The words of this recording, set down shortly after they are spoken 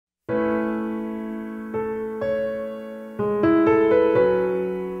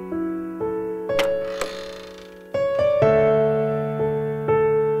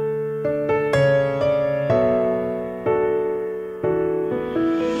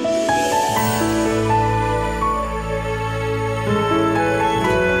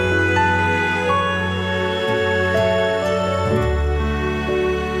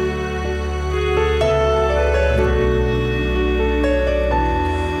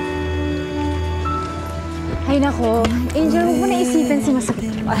Ay nako, Angel, huwag mo na isipin si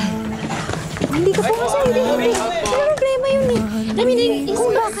masakit. Ay, hindi ko po kasi hindi. May problema yun eh. Naminig,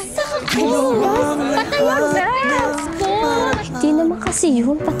 kung bakit? Patay ako sa parents ko. Hindi naman kasi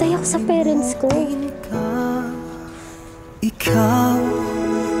yun. Patay ako sa parents ko. Ikaw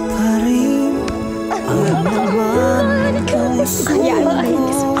pa rin ang naman puso mo.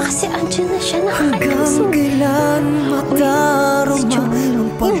 Kasi andyan na siya, nakakalasin. Hanggang kailan madarama ang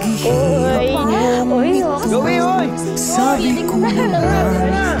paghihirap mo. Sabi ko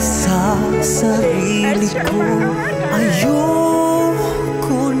naman sa sarili ko,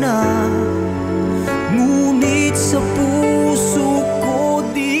 ayoko na. Ngunit sa puso ko,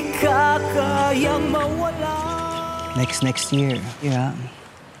 di ka kayang mawala. Next year, yeah.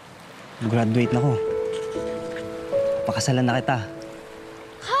 Graduate na ako. Pakasalan na kita.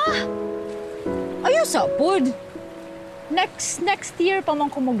 Ha? Ayun sa pod. Next year pa man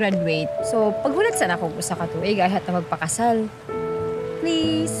ko mo-graduate. So, paghulat sana ako sa katuig, ay hata magpakasal.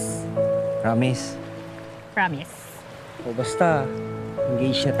 Please. Promise? Promise. O basta,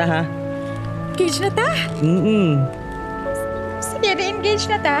 engage na ta, ha? Engage na ta? Sige, engage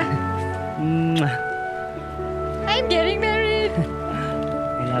na ta. I'm getting married.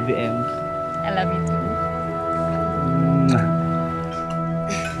 I love you, Em. I love you too.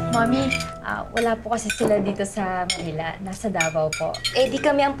 Mommy, wala po kasi sila dito sa Manila. Nasa Davao po. Eh, di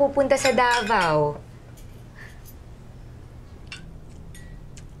kami ang pupunta sa Davao.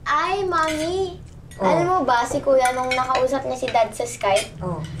 Ay, Mami. Alam mo ba, si Kuya, nung nakausap niya si Dad sa Skype,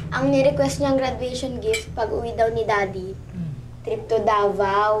 ang nirequest niyang graduation gift pag uwi daw ni Daddy, trip to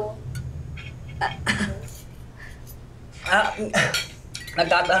Davao.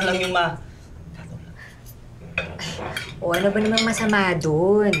 Nagtataan lang yung O ano ba namang masama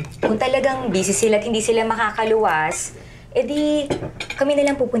doon? Kung talagang busy sila at hindi sila makakaluwas, edi kami na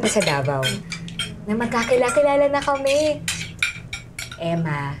lang pupunta sa Davao. Na magkakilala na kami.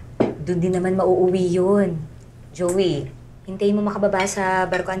 Emma, doon din naman mauuwi yun. Joey, hintayin mo makababa sa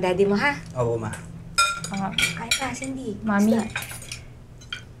barko ang daddy mo, ha? Oo, Ma. Kaya pa, Cindy. Mami,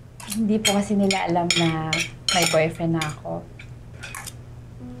 hindi po kasi nila alam na may boyfriend na ako.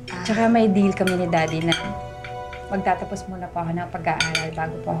 Tsaka may deal kami ni Daddy na magtatapos muna po ako ng pag-aaral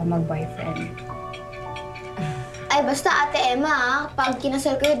bago po ako mag-boyfriend. Ay, basta Ate Emma, pag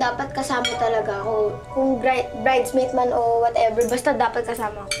kinasal kayo, dapat kasama talaga ako. Kung bridesmaid man o whatever, basta dapat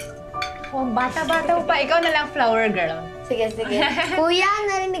kasama ako. Oh, bata-bata mo pa. Ikaw na lang flower girl. Sige. Kuya,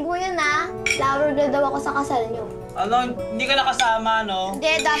 narinig mo yun, ha? Flower girl daw ako sa kasal niyo. Ano, hindi ka nakasama, no?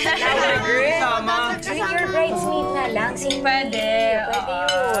 Hindi, dapat kasama. Junior bridesmaid na lang. Pwede. Pwede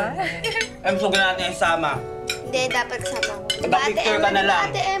yun. Em, suga natin yung sama. Hindi, dapat kasama ako. Picture ka na lang.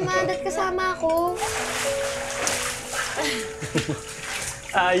 Ate Emma, dapat kasama ako.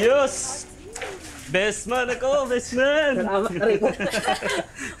 Ayos! Best man ako, best man!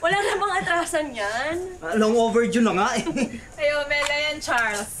 Wala namang atrasan yan. Long overdue na nga, eh. Ayo, Mela yan,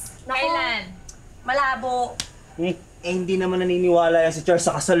 Charles. Naku. Kailan? Malabo. Hindi naman naniniwala yan si Charles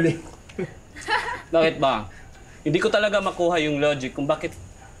sa kasal, eh. Bakit ba? Hindi ko talaga makuha yung logic kung bakit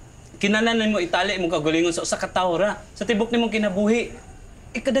kinananan mo itali mong kagulingon sa katawra sa tibok ni mong kinabuhi.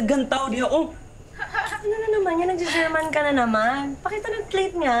 Ikadagan tao diya, oh! Ano na naman yan? Nag-German ka na naman. Pakita ng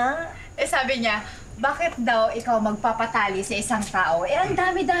plate nga. Eh, sabi niya, bakit daw ikaw magpapatali sa isang tao? Eh, ang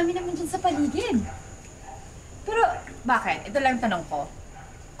dami-dami naman dyan sa paligid. Pero, bakit? Ito lang tanong ko.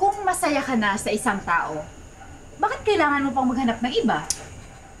 Kung masaya ka na sa isang tao, bakit kailangan mo pang maghanap ng iba?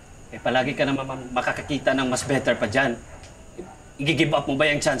 Eh, palagi ka naman makakakita ng mas better pa dyan. I-give up mo ba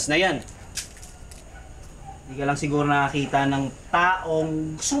yung chance na yan? Hindi ka lang siguro nakakita ng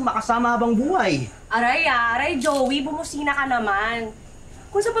taong gusto makasama habang buhay. Aray, Joey, bumusina ka naman.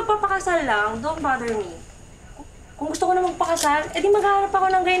 Kung sa pagpapakasal lang, don't bother me. Kung gusto ko na magpakasal, edi maghahanap ako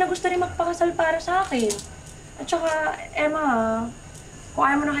ng guy na gusto rin magpakasal para sa akin. At saka, Emma, kung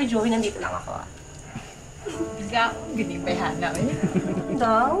ayaw mo na kay Joey, nandito lang ako, ah. Bigla akong ginig may hanap, eh.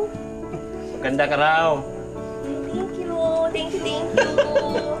 Daw? Ganda ka raw. Thank you.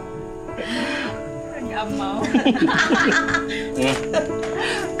 Nag-amaw.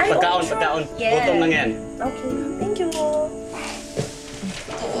 Pagkaon. Yes. Gutom lang yan. Okay, thank you.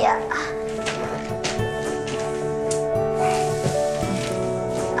 Yeah.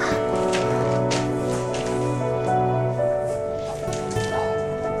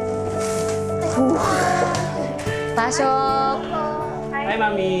 Pasok! Hi,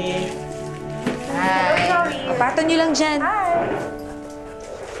 Mami! Hi! Pato niyo lang dyan.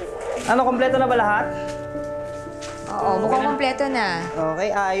 Ano, kompleto na ba lahat? Oo, mukhang kompleto na. Okay,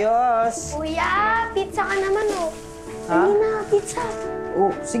 ayos. Kuya, pizza ka naman, oh. Ha? Ano na, pizza.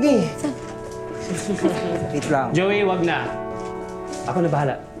 Oh, sige. Wait lang. Joey, wag na. Ako na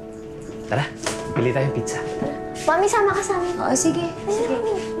bahala. Tara, pili tayong pizza. Mami, sama ka sa amin. Oo, sige. Sige.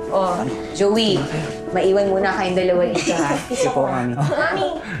 Oh, Joey, maiwan muna kayong dalawa dito, ha? Sige po, Mami. Mami,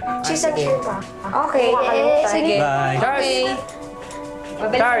 cheese and shrimp pa. Okay. Sige. Bye. Okay.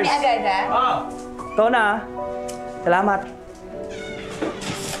 Mabalik Charles. kami agad, ha? Oh! Ito na. Salamat.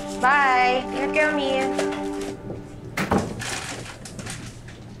 Bye! Ingat kayo, Mi.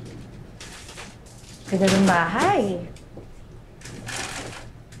 Ganda ng bahay.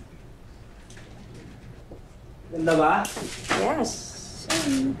 Ganda ba? Yes.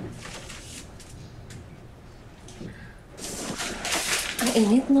 Ang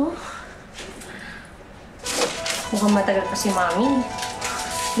init, no? Mukhang matagal pa si Mami.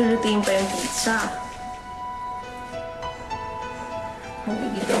 Lulutuin pa yung pizza.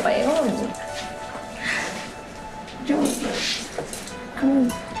 Magigito pa yun.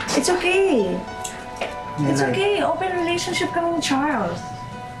 It's okay. It's okay. Open relationship kami ni Charles.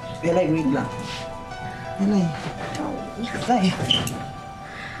 Belay, wait lang. Belay. Belay.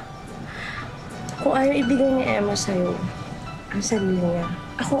 Kung ayaw ibigay ni Emma sa'yo, ang sarili niya,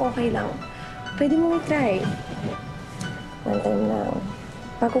 ako okay lang. Pwede mo i-try. One time lang.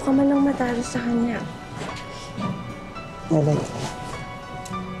 Bago ka man lang matalo sa kanya. Belay.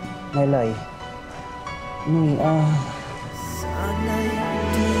 Belay. Sana'y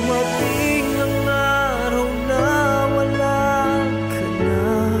dumating ang araw na wala ka na.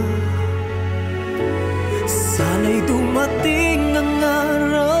 Sana'y dumating ang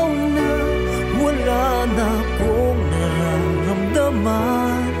araw na wala na akong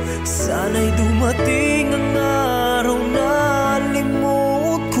nararamdaman. Sana'y dumating ang araw na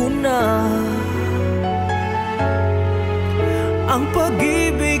limot ko na ang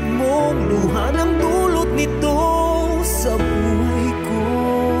pag-ibig mong luha ng dulot nito sa buhay ko.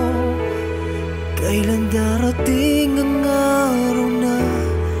 Kailan darating